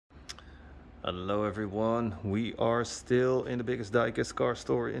Hello everyone, we are still in the biggest diecast car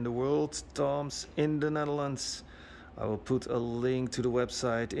store in the world, Tom's in the Netherlands. I will put a link to the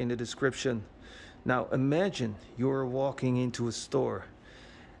website in the description. Now imagine you're walking into a store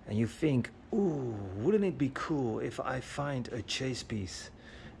and you think, ooh, wouldn't it be cool if I find a chase piece?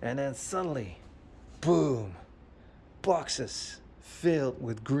 And then suddenly, boom, boxes filled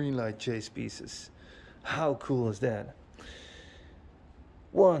with Greenlight chase pieces. How cool is that?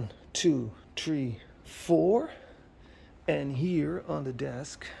 1, 2, 3, 4, and here on the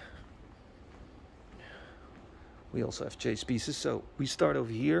desk we also have chase pieces. So we start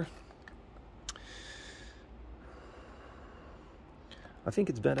over here. I think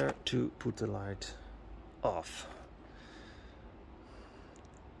it's better to put the light off.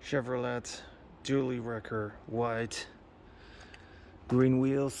 Chevrolet dually wrecker, white, green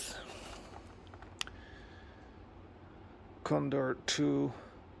wheels, Condor 2.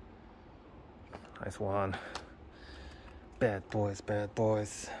 Nice one. Bad boys, bad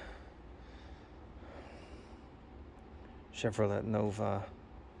boys. Chevrolet Nova.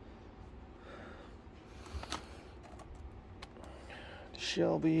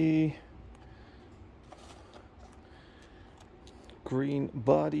 Shelby. Green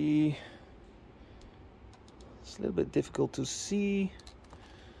body. It's a little bit difficult to see.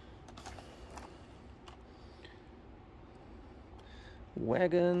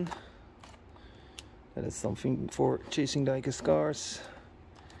 Wagon. That is something for chasing diecast cars.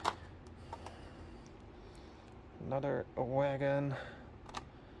 Another wagon.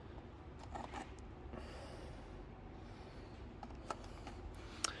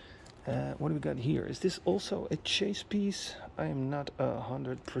 What do we got here? Is this also a chase piece? I am not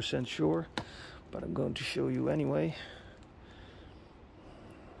 100% sure, but I'm going to show you anyway.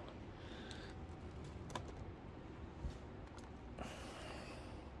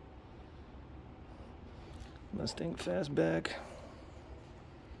 Mustang Fastback,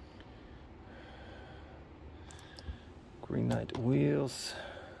 Greenlight wheels,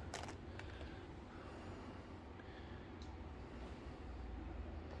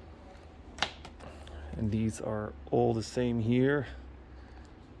 and these are all the same here.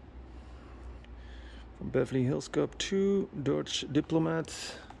 From Beverly Hills Cup 2, Dodge Diplomat,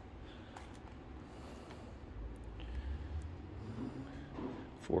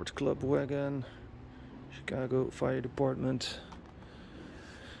 Ford Club Wagon, Chicago Fire Department.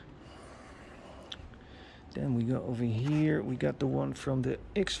 Then we go over here, we got the one from the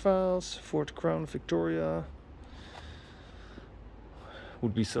X-Files, Ford Crown Victoria.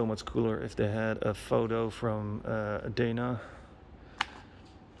 Would be so much cooler if they had a photo from Dana.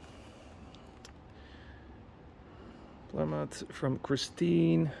 Plymouth from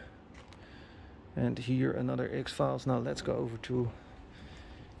Christine. And here another X-Files. Now let's go over to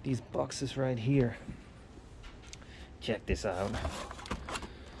these boxes right here. Check this out.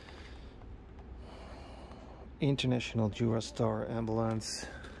 International Durastar Ambulance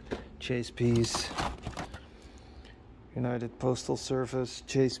chase piece. United Postal Service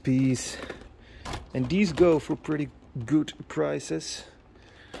chase piece. And these go for pretty good prices,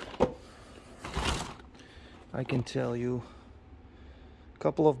 I can tell you. A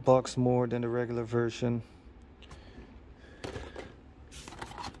couple of bucks more than the regular version.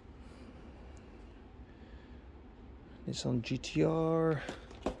 It's on GTR.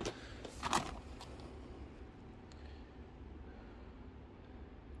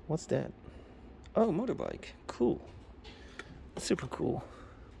 What's that? Oh, motorbike. Cool. Super cool.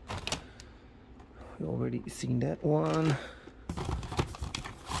 We already seen that one.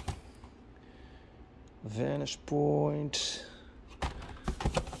 Vanish Point.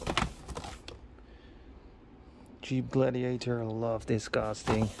 Jeep Gladiator. I love this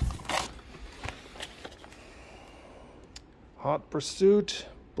casting. Hot Pursuit,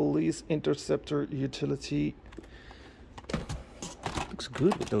 Police Interceptor Utility. Looks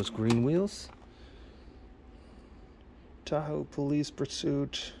good with those green wheels. Tahoe Police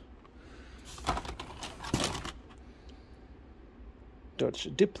Pursuit. Dodge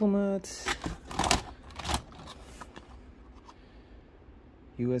Diplomat.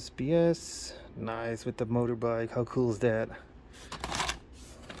 USPS. Nice with the motorbike. How cool is that?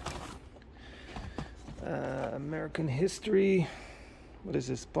 American History. What is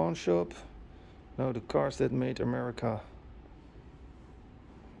this? Pawn shop? No, the cars that made America.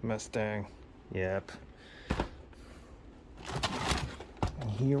 Mustang. Yep.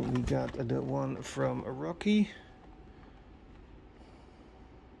 And here we got the one from Rocky.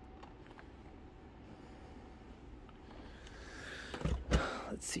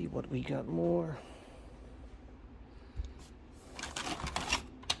 Let's see what we got more.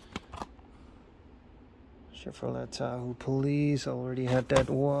 Chevrolet Tahoe Police, already had that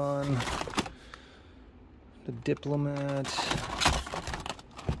one. The Diplomat.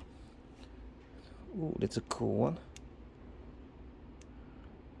 Ooh, that's a cool one.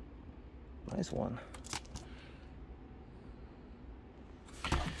 Nice one.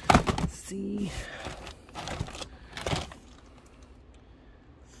 Let's see.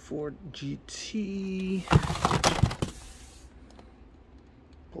 Ford GT.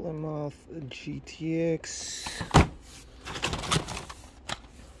 Plymouth GTX.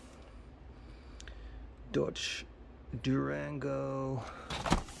 Dodge Durango.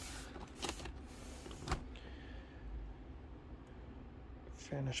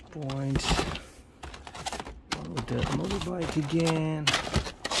 Vantage Point. One with the motorbike again.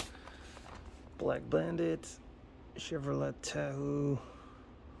 Black Bandit. Chevrolet Tahoe.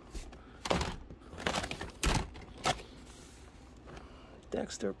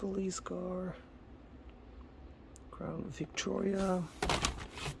 Dexter police car. Crown Victoria.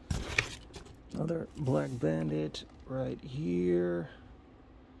 Another Black Bandit right here.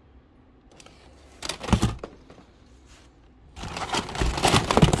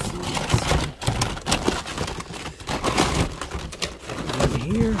 Right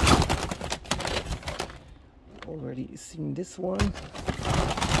here. Already seen this one.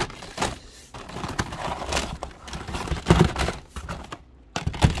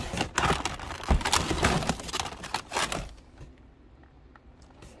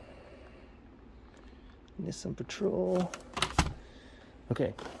 Nissan Patrol.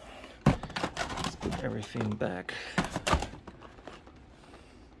 Okay, let's put everything back. I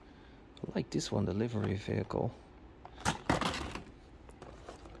like this one, the livery vehicle.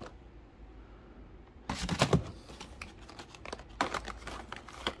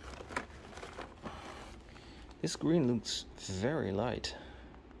 This green looks very light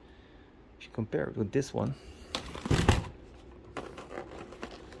if you compare it with this one.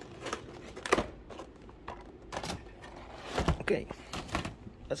 Okay,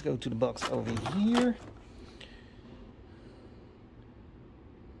 let's go to the box over here.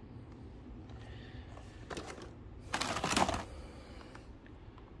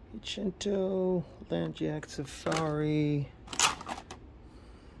 Cento, Landjack Safari,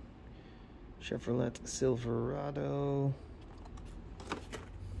 Chevrolet Silverado,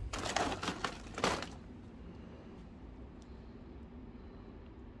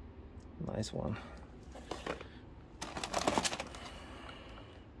 nice one.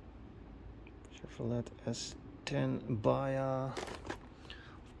 Chevrolet S10 Baja.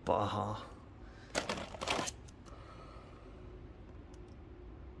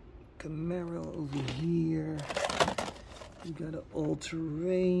 Camaro over here. We got an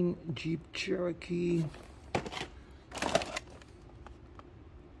all-terrain Jeep Cherokee.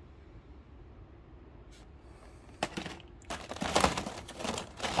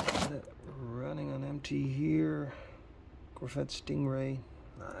 Got it running on empty here. Corvette Stingray.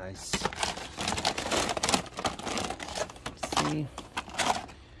 Nice. Let's see.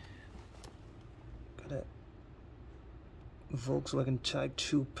 Got a Volkswagen Type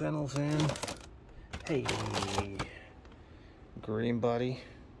 2 panel van. Hey, green body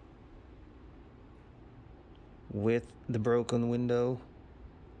with the broken window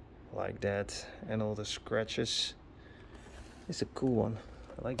like that, and all the scratches. It's a cool one.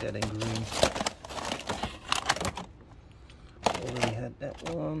 I like that in green. Already had that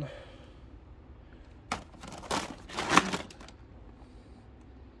one.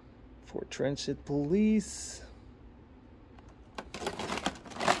 Ford Transit Police.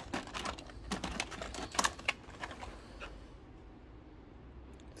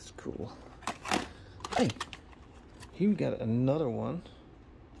 Cool. Hey, here we got another one.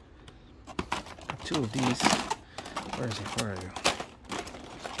 Two of these. Where is he? Where are you?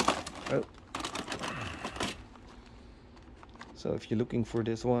 Oh. So if you're looking for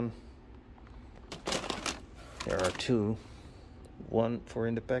this one, there are two. One for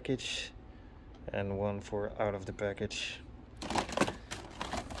in the package and one for out of the package.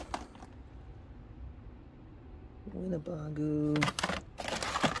 Winnebago.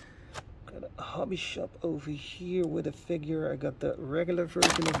 Got a hobby shop over here with a figure. I got the regular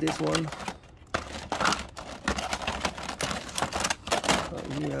version of this one. Oh,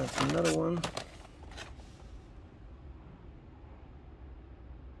 yeah, it's another one.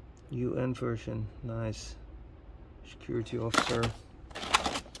 UN version, nice. Security officer.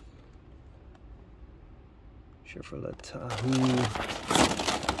 Chevrolet Tahoe.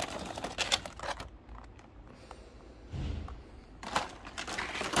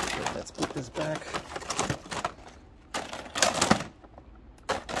 Okay, let's put this back.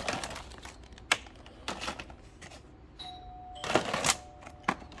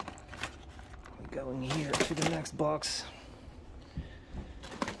 Going here to the next box.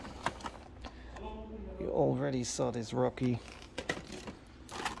 You already saw this Rocky.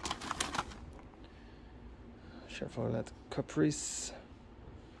 Chevrolet Caprice.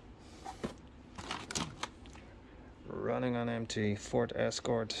 Running on empty. Ford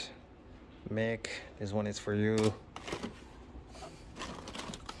Escort. Mick, this one is for you.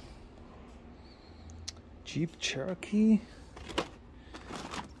 Jeep Cherokee.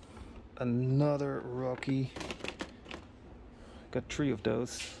 Another Rocky. Got 3 of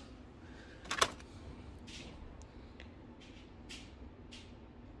those.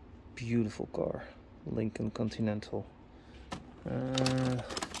 Beautiful car. Lincoln Continental.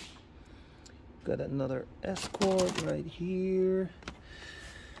 Got another Escort right here.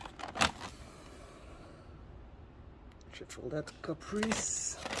 Chevrolet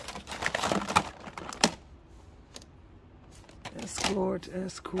Caprice. Escort.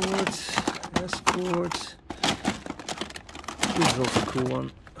 This is also a cool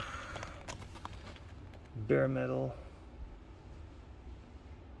one. Bare metal.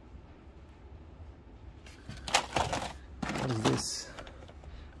 What is this?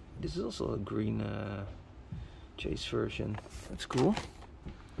 This is also a green chase version. That's cool.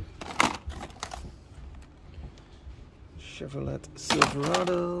 Chevrolet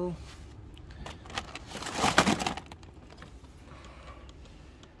Silverado.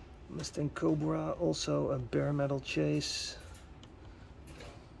 Mustang Cobra, also a bare metal chase.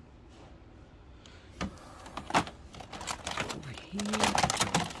 Over here.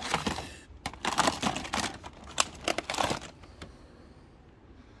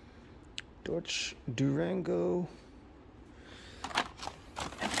 Dodge Durango.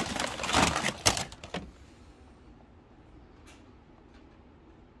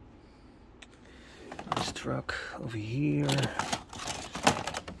 This truck over here.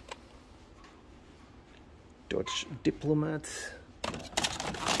 Dodge Diplomat.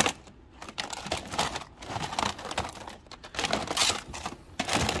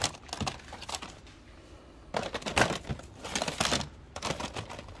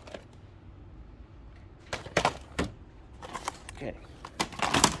 Okay.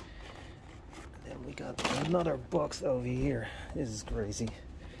 Then we got another box over here. This is crazy.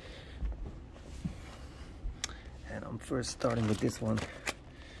 And I'm first starting with this one,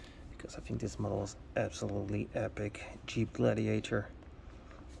 because I think this model is absolutely epic. Jeep Gladiator.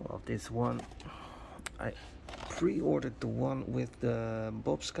 Love this one. I pre-ordered the one with the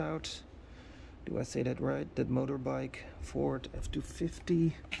Bob Scout. Do I say that right? That motorbike. Ford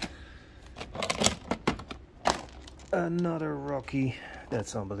F-250. Another Rocky.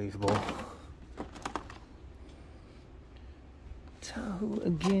 That's unbelievable. Tahoe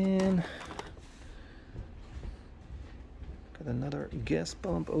again. Got another gas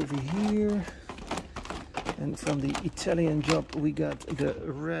pump over here. And from the Italian job we got the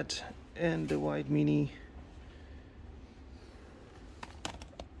red and the white Mini.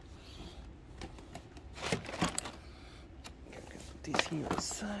 Put these here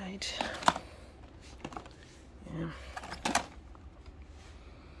aside. Yeah.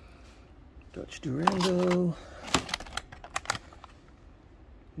 Dodge Durango.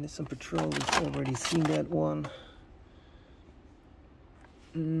 Nissan Patrol, we've already seen that one.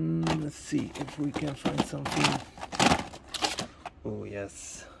 Let's see if we can find something. Oh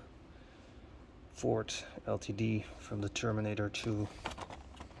yes, Ford LTD from the Terminator 2.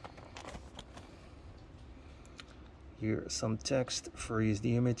 Here some text, freeze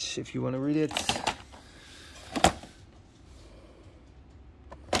the image if you want to read it.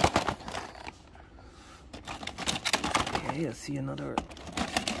 Okay, I see another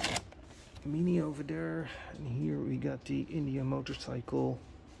Mini over there, and here we got the India motorcycle.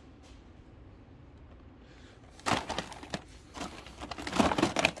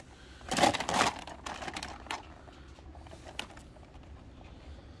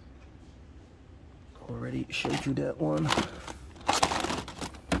 Already showed you that one.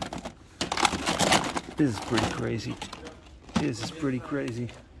 This is pretty crazy. This is pretty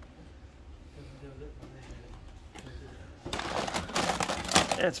crazy.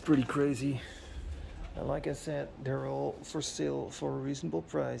 That's pretty crazy. And like I said, they're all for sale for a reasonable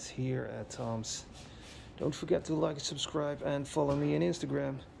price here at Tom's. Don't forget to like, subscribe, and follow me on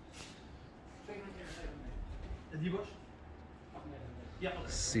Instagram.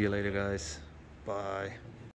 See you later, guys. Bye.